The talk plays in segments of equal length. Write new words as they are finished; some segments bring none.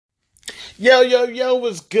Yo,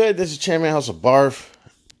 what's good? This is Chairman House of Barf.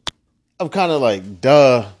 I'm kind of like,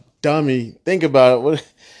 dummy. Think about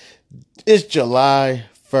it. It's July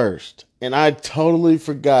 1st, and I totally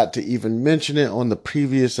forgot to even mention it on the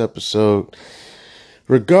previous episode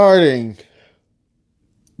regarding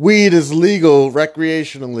weed is legal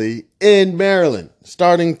recreationally in Maryland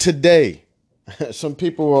starting today. Some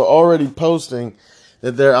people were already posting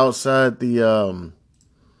that they're outside the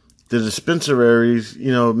dispensaries,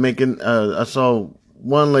 making, I saw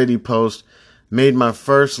one lady post, made my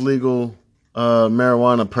first legal,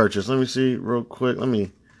 marijuana purchase. Let me see real quick. Let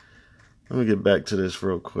me get back to this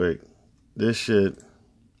real quick. This shit,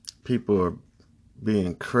 people are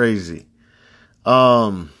being crazy.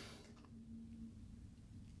 Let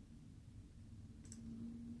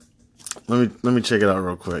me check it out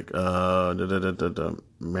real quick.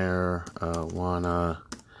 Marijuana.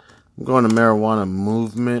 I'm going to marijuana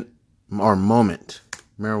movement or moment.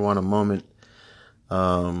 Marijuana moment.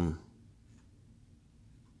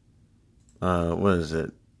 What is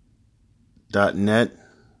it? .net.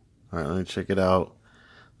 All right, let me check it out.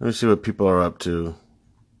 Let me see what people are up to.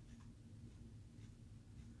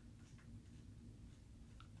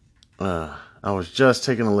 I was just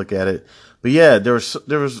taking a look at it, but yeah, there was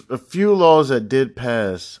a few laws that did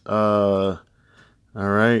pass. All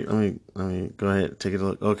right, let me go ahead and take a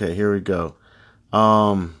look. Okay, here we go.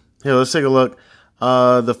 Here, let's take a look.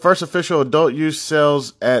 The first official adult use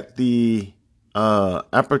sales at the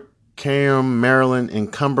Apacam, Maryland, in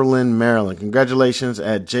Cumberland, Maryland. Congratulations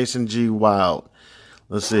at Jason G. Wild.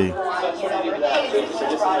 Let's see.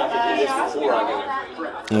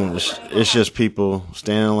 It's just people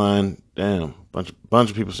standing in line. Damn, bunch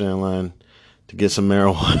of people standing in line to get some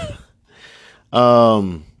marijuana.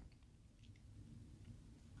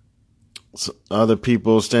 So other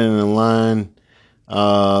people standing in line.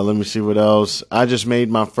 Let me see what else. I just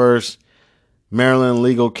made my first Maryland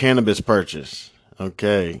legal cannabis purchase.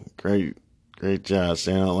 Okay, great job.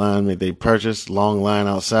 Standing in line, made they purchase. Long line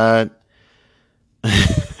outside.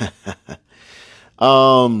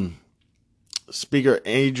 Speaker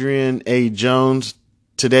Adrian A. Jones.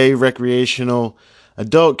 Today, recreational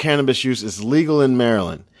adult cannabis use is legal in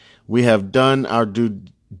Maryland. We have done our due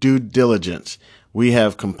diligence. We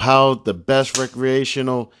have compiled the best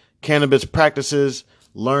recreational cannabis practices,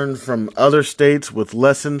 learned from other states with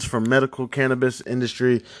lessons from medical cannabis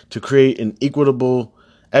industry to create an equitable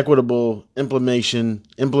implementation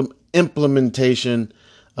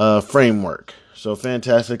framework. So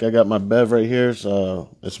fantastic. I got my bev right here.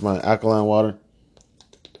 So it's my alkaline water.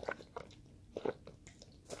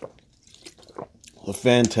 Well,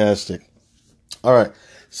 fantastic. All right.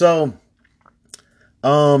 So,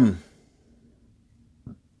 I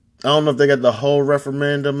don't know if they got the whole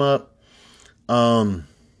referendum up. I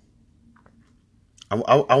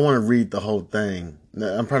want to read the whole thing.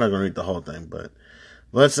 I'm probably not going to read the whole thing, but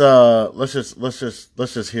let's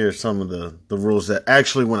just hear some of the rules that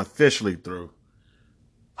actually went officially through.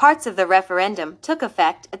 Parts of the referendum took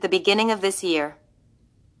effect at the beginning of this year.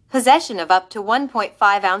 Possession of up to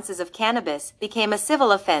 1.5 ounces of cannabis became a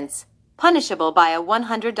civil offense, punishable by a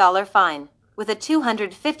 $100 fine, with a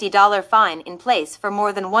 $250 fine in place for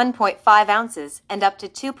more than 1.5 ounces and up to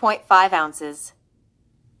 2.5 ounces.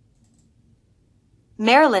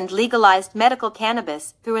 Maryland legalized medical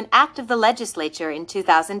cannabis through an act of the legislature in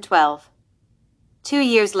 2012. 2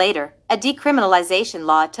 years later, a decriminalization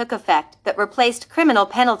law took effect that replaced criminal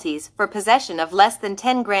penalties for possession of less than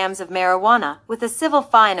 10 grams of marijuana with a civil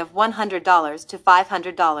fine of $100 to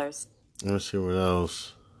 $500. Let's see what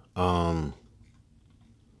else.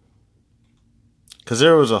 Because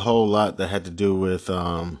there was a whole lot that had to do with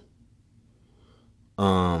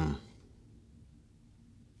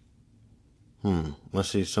let's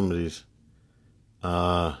see some of these.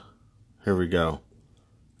 Here we go.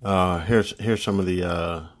 Here's some of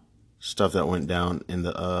the stuff that went down in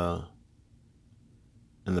the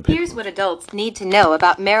paper. Here's what adults need to know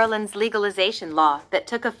about Maryland's legalization law that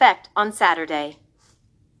took effect on Saturday.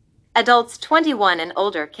 Adults 21 and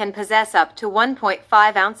older can possess up to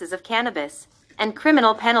 1.5 ounces of cannabis, and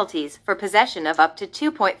criminal penalties for possession of up to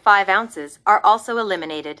 2.5 ounces are also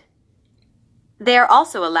eliminated. They are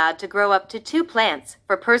also allowed to grow up to 2 plants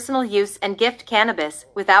for personal use and gift cannabis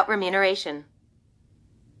without remuneration.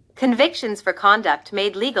 Convictions for conduct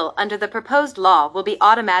made legal under the proposed law will be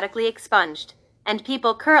automatically expunged, and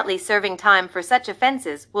people currently serving time for such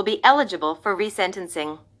offenses will be eligible for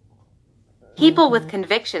resentencing. People with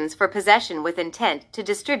convictions for possession with intent to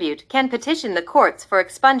distribute can petition the courts for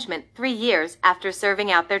expungement 3 years after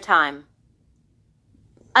serving out their time.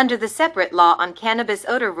 Under the separate law on cannabis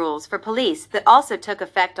odor rules for police that also took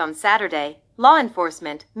effect on Saturday, law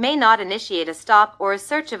enforcement may not initiate a stop or a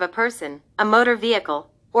search of a person, a motor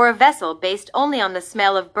vehicle, or a vessel based only on the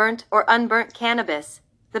smell of burnt or unburnt cannabis,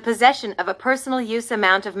 the possession of a personal use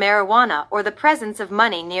amount of marijuana, or the presence of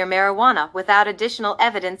money near marijuana without additional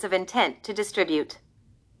evidence of intent to distribute.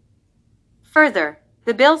 Further,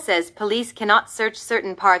 the bill says police cannot search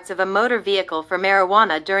certain parts of a motor vehicle for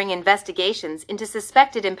marijuana during investigations into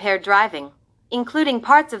suspected impaired driving, including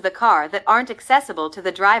parts of the car that aren't accessible to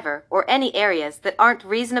the driver or any areas that aren't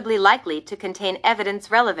reasonably likely to contain evidence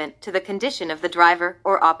relevant to the condition of the driver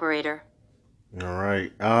or operator. All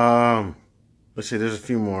right. Let's see. There's a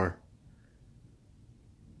few more.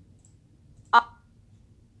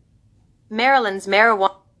 Maryland's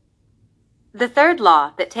marijuana. The third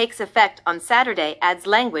law that takes effect on Saturday adds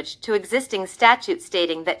language to existing statutes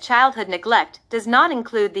stating that childhood neglect does not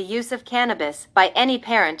include the use of cannabis by any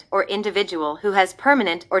parent or individual who has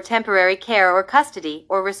permanent or temporary care or custody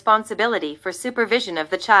or responsibility for supervision of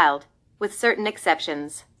the child, with certain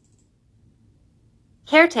exceptions.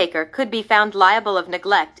 Caretaker could be found liable of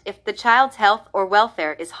neglect if the child's health or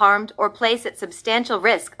welfare is harmed or placed at substantial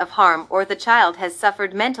risk of harm, or the child has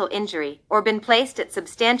suffered mental injury or been placed at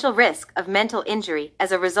substantial risk of mental injury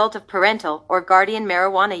as a result of parental or guardian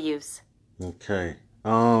marijuana use. Okay.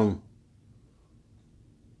 Now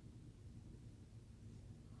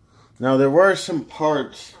there were some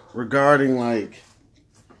parts regarding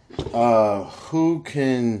who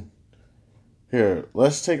can. Here,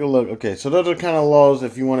 let's take a look. Okay, so those are kind of laws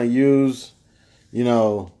if you want to use,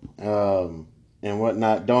 and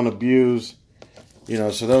whatnot. Don't abuse,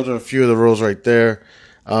 so those are a few of the rules right there.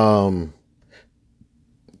 Let's,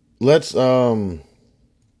 I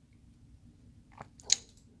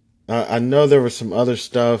know there was some other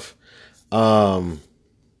stuff, that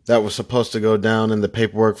was supposed to go down in the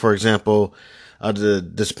paperwork. For example, the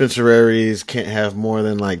dispensaries can't have more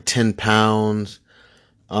than 10 pounds.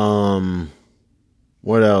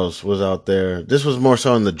 What else was out there? This was more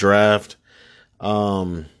so in the draft.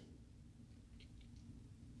 The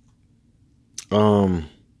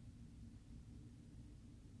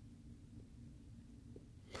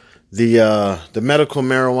medical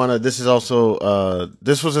marijuana. This is also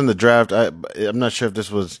this was in the draft. I'm not sure if this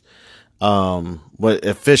was what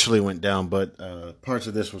officially went down, but parts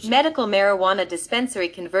of this was. Medical marijuana dispensary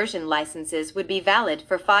conversion licenses would be valid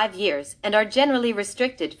for 5 years and are generally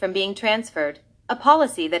restricted from being transferred. A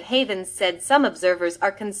policy that Havens said some observers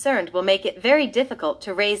are concerned will make it very difficult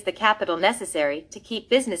to raise the capital necessary to keep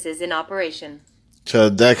businesses in operation. So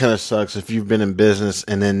that kind of sucks if you've been in business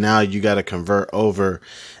and then now you got to convert over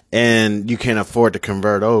and you can't afford to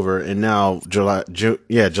convert over. And now July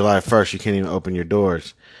 1st, you can't even open your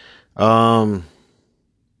doors. Let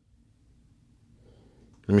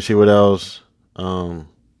me see what else.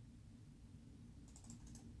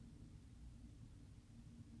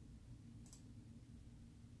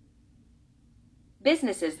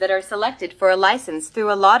 Businesses that are selected for a license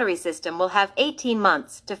through a lottery system will have 18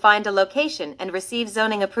 months to find a location and receive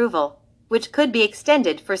zoning approval, which could be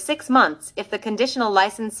extended for 6 months if the conditional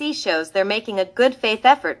licensee shows they're making a good faith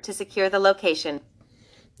effort to secure the location.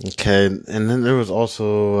 Okay, and then there was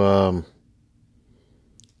also,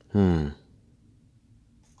 let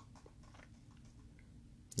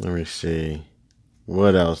me see.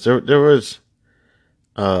 What else? There was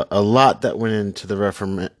a lot that went into the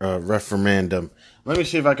referendum. Let me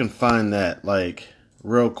see if I can find that,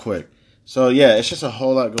 real quick. So, yeah, it's just a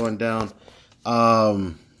whole lot going down.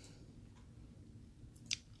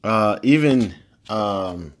 Even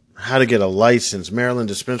how to get a license, Maryland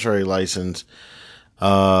dispensary license.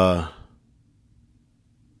 Let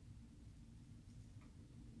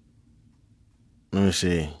me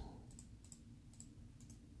see.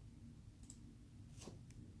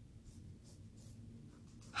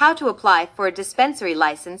 How to apply for a dispensary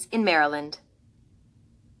license in Maryland.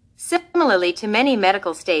 Similarly to many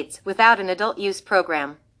medical states without an adult use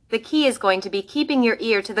program, the key is going to be keeping your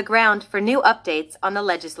ear to the ground for new updates on the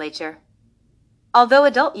legislature. Although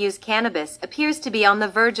adult use cannabis appears to be on the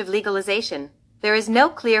verge of legalization, there is no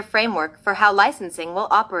clear framework for how licensing will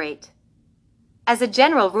operate. As a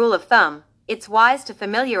general rule of thumb, it's wise to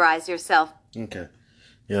familiarize yourself. Okay.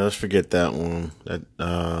 Yeah, let's forget that one. Let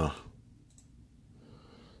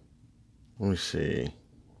me see.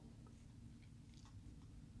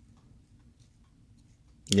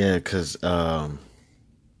 Yeah, because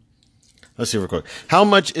let's see real quick. How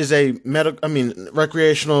much is a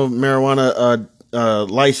recreational marijuana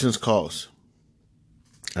license cost?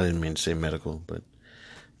 I didn't mean to say medical, but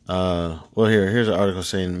well, here's an article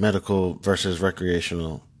saying medical versus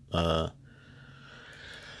recreational.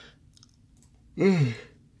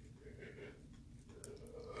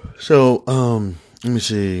 So, let me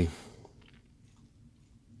see.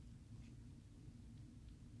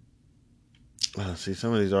 See,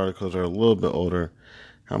 some of these articles are a little bit older.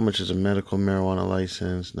 How much is a medical marijuana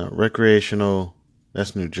license? Now, recreational,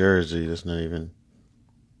 that's New Jersey. That's not even.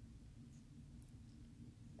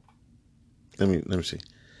 Let me see.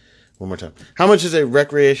 One more time. How much is a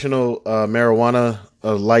recreational marijuana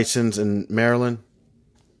license in Maryland?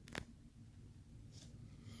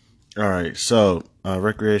 All right, so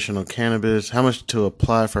recreational cannabis. How much to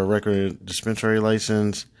apply for a recreational dispensary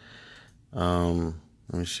license? Let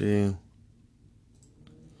me see.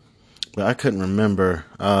 But I couldn't remember.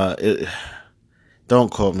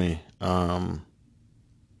 Don't quote me.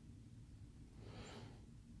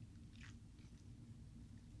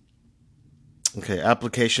 Okay,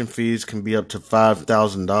 application fees can be up to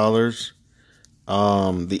 $5,000.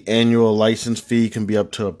 The annual license fee can be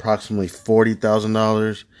up to approximately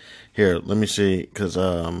 $40,000. Here, let me see, because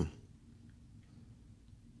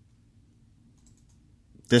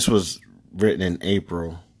this was written in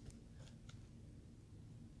April.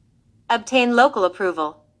 Obtain local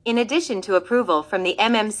approval. In addition to approval from the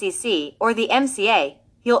MMCC or the MCA,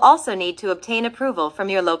 you'll also need to obtain approval from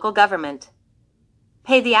your local government.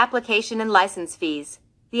 Pay the application and license fees.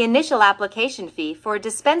 The initial application fee for a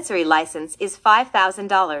dispensary license is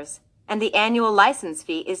 $5,000, and the annual license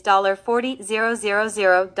fee is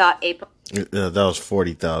 $40,000. That was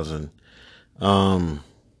 40,000. So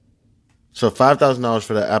 $5,000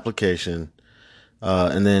 for the application,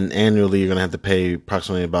 and then annually you're gonna have to pay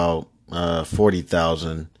approximately about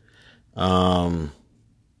 40,000.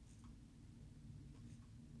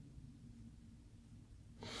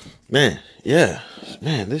 Man, yeah,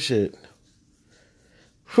 man, this shit.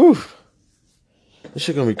 Whew, this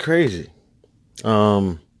shit gonna be crazy.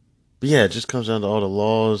 But yeah, it just comes down to all the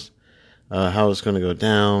laws, how it's gonna go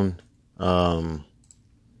down.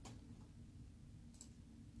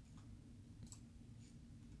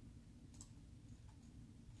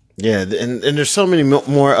 Yeah, and there's so many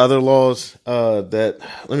more other laws that.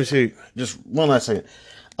 Let me see, just one last second.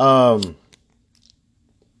 Um,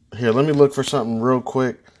 Here, let me look for something real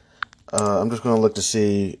quick. I'm just gonna look to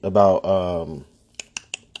see about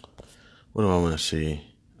what do I want to see?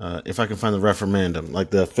 If I can find the referendum,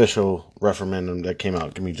 like the official referendum that came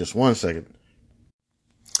out. Give me just one second.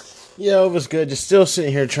 Yeah, it was good. Just still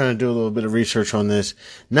sitting here trying to do a little bit of research on this.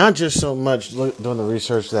 Not just so much doing the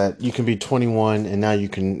research that you can be 21 and now you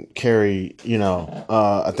can carry,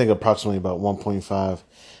 I think approximately about 1.5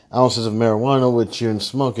 ounces of marijuana with you and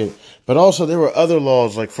smoke it. But also there were other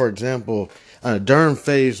laws, like for example, during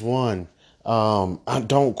phase one,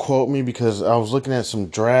 don't quote me because I was looking at some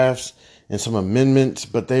drafts and some amendments,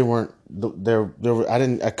 but they weren't there.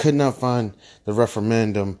 I could not find the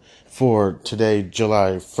referendum for today,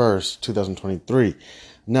 July 1st, 2023.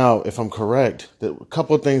 Now, if I'm correct, a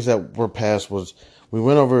couple of things that were passed was we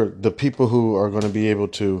went over the people who are going to be able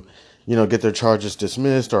to, get their charges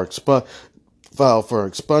dismissed or file for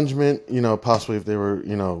expungement, possibly if they were,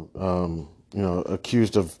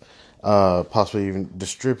 accused of possibly even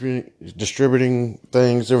distributing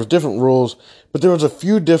things. There was different rules, but there was a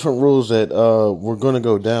few different rules that were going to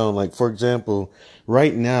go down. Like, for example,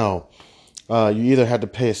 right now, you either had to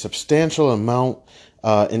pay a substantial amount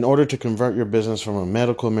in order to convert your business from a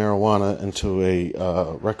medical marijuana into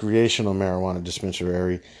a recreational marijuana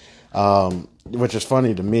dispensary, which is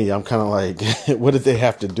funny to me. I'm kind of like, what did they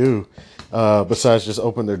have to do besides just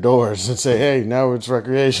open their doors and say, hey, now it's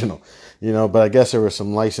recreational? But I guess there were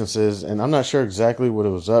some licenses, and I'm not sure exactly what it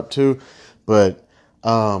was up to, but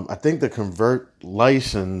I think the convert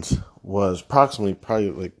license was probably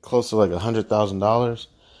like close to like $100,000.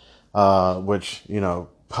 Which,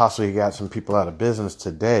 possibly got some people out of business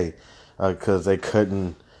today because they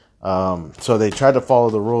couldn't. So they tried to follow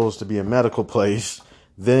the rules to be a medical place.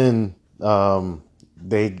 Then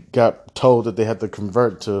they got told that they had to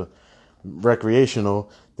convert to recreational.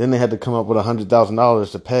 Then they had to come up with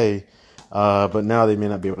 $100,000 to pay. But now they may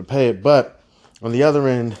not be able to pay it. But on the other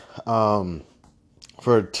end,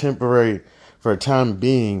 for a time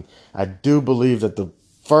being, I do believe that the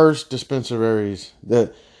first dispensaries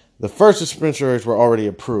were already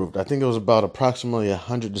approved. I think it was about approximately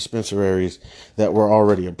 100 dispensaries that were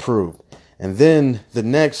already approved. And then the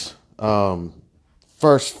next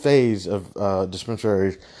first phase of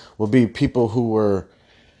dispensaries will be people who were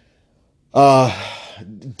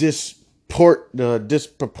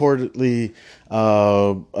disproportionately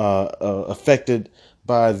affected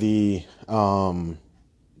by the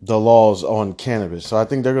laws on cannabis. So I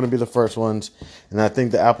think they're going to be the first ones. And I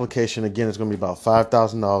think the application, again, is going to be about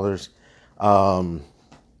 $5,000.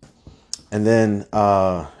 And then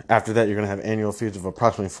after that, you're going to have annual fees of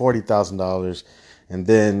approximately $40,000. And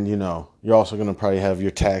then, you're also going to probably have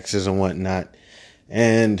your taxes and whatnot.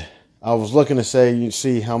 And I was looking to say, you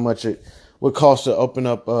see how much it would cost to open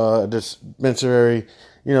up a dispensary.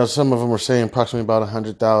 Some of them were saying approximately about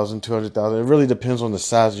 100,000, 200,000. It really depends on the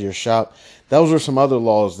size of your shop. Those were some other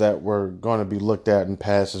laws that were going to be looked at and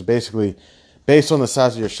passed. Is basically based on the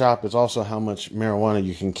size of your shop. It's also how much marijuana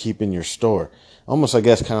you can keep in your store. Almost, I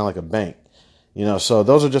guess, kind of like a bank. So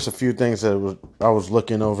those are just a few things that I was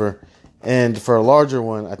looking over. And for a larger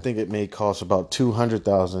one, I think it may cost about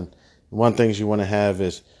 200,000. One things you want to have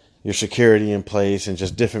is your security in place and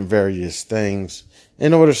just different various things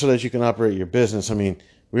in order so that you can operate your business. I mean,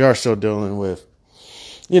 we are still dealing with,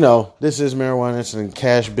 this is marijuana. It's a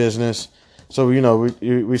cash business. So,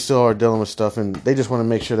 we still are dealing with stuff, and they just want to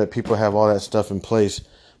make sure that people have all that stuff in place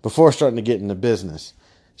before starting to get into business.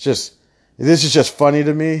 This is just funny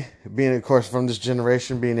to me, being, of course, from this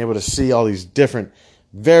generation, being able to see all these different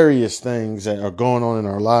various things that are going on in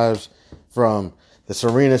our lives, from the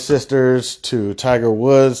Serena sisters to Tiger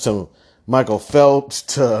Woods to Michael Phelps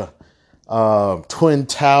to Twin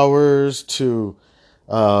Towers to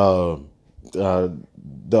the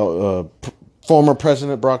former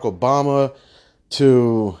President Barack Obama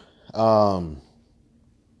to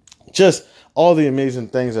just all the amazing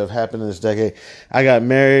things that have happened in this decade. I got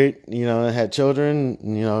married, and had children,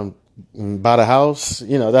 and bought a house.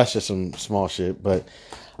 That's just some small shit. But,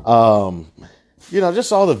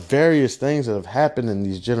 just all the various things that have happened in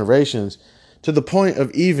these generations, to the point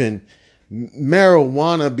of even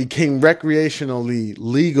marijuana became recreationally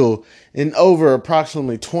legal in over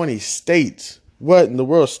approximately 20 states. What in the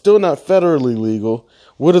world? Still not federally legal.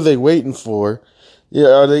 What are they waiting for? Yeah,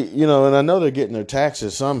 are they, and I know they're getting their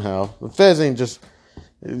taxes somehow. The feds ain't just,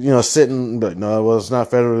 sitting, but no, well, it's not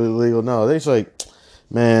federally legal. No, they just like,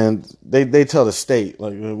 man, they tell the state,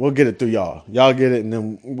 like, we'll get it through y'all. Y'all get it, and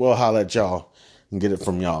then we'll holler at y'all and get it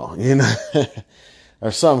from y'all,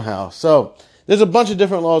 or somehow. So there's a bunch of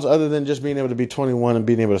different laws other than just being able to be 21 and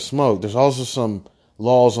being able to smoke. There's also some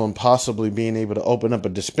laws on possibly being able to open up a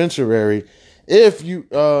dispensary if you,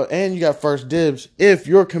 and you got first dibs, if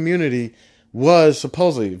your community was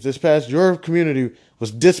supposedly, if this past, your community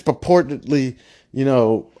was disproportionately, let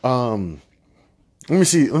me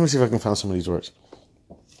see if I can find some of these words.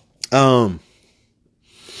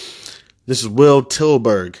 This is Will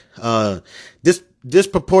Tilburg.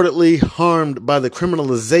 Disproportionately harmed by the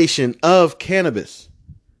criminalization of cannabis.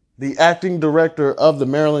 The acting director of the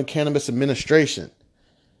Maryland Cannabis Administration.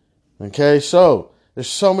 Okay, so there's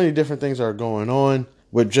so many different things that are going on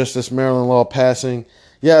with just this Maryland law passing.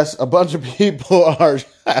 Yes, a bunch of people are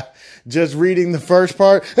just reading the first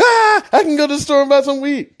part. I can go to the store and buy some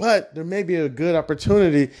weed. But there may be a good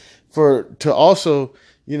opportunity to also,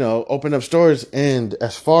 open up stores. And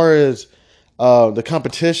as far as the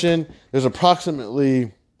competition, there's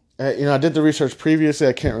approximately, I did the research previously.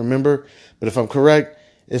 I can't remember. But if I'm correct,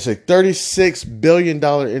 it's a $36 billion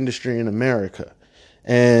industry in America.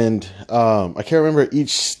 And I can't remember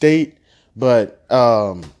each state, but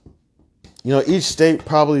each state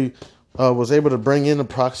probably was able to bring in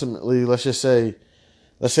approximately, let's say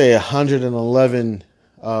 111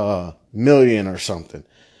 million or something,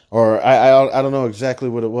 or I don't know exactly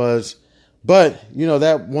what it was, but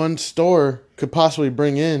that one store could possibly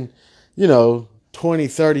bring in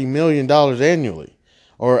 20-30 million dollars annually,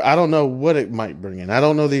 or I don't know what it might bring in. I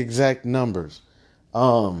don't know the exact numbers,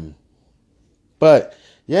 but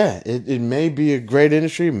yeah, it may be a great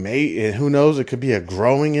industry. Who knows? It could be a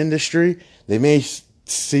growing industry. They may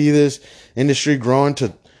see this industry growing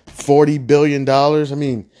to $40 billion. I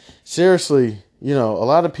mean, seriously, a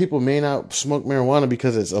lot of people may not smoke marijuana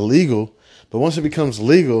because it's illegal, but once it becomes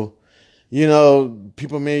legal,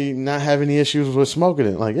 people may not have any issues with smoking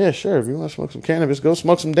it. Like, yeah, sure, if you want to smoke some cannabis, go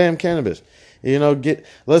smoke some damn cannabis.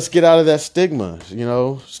 Let's get out of that stigma.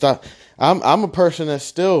 Stop. I'm a person that's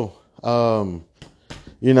still,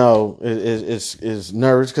 is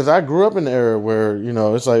nervous because I grew up in the era where,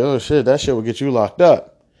 it's like, oh shit, that shit will get you locked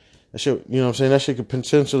up. That shit, what I'm saying? That shit could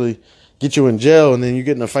potentially get you in jail, and then you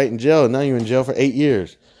get in a fight in jail, and now you're in jail for 8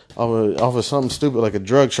 years off of something stupid like a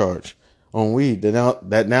drug charge on weed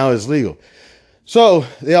that now is legal. So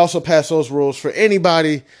they also pass those rules for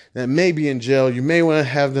anybody that may be in jail. You may want to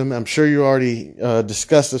have them. I'm sure you already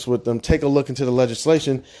discussed this with them. Take a look into the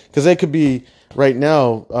legislation, because they could be right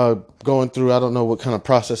now going through, I don't know what kind of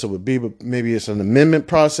process it would be, but maybe it's an amendment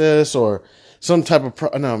process or some type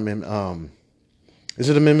of is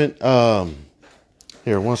it amendment?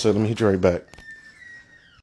 Here, one second, let me hit you right back.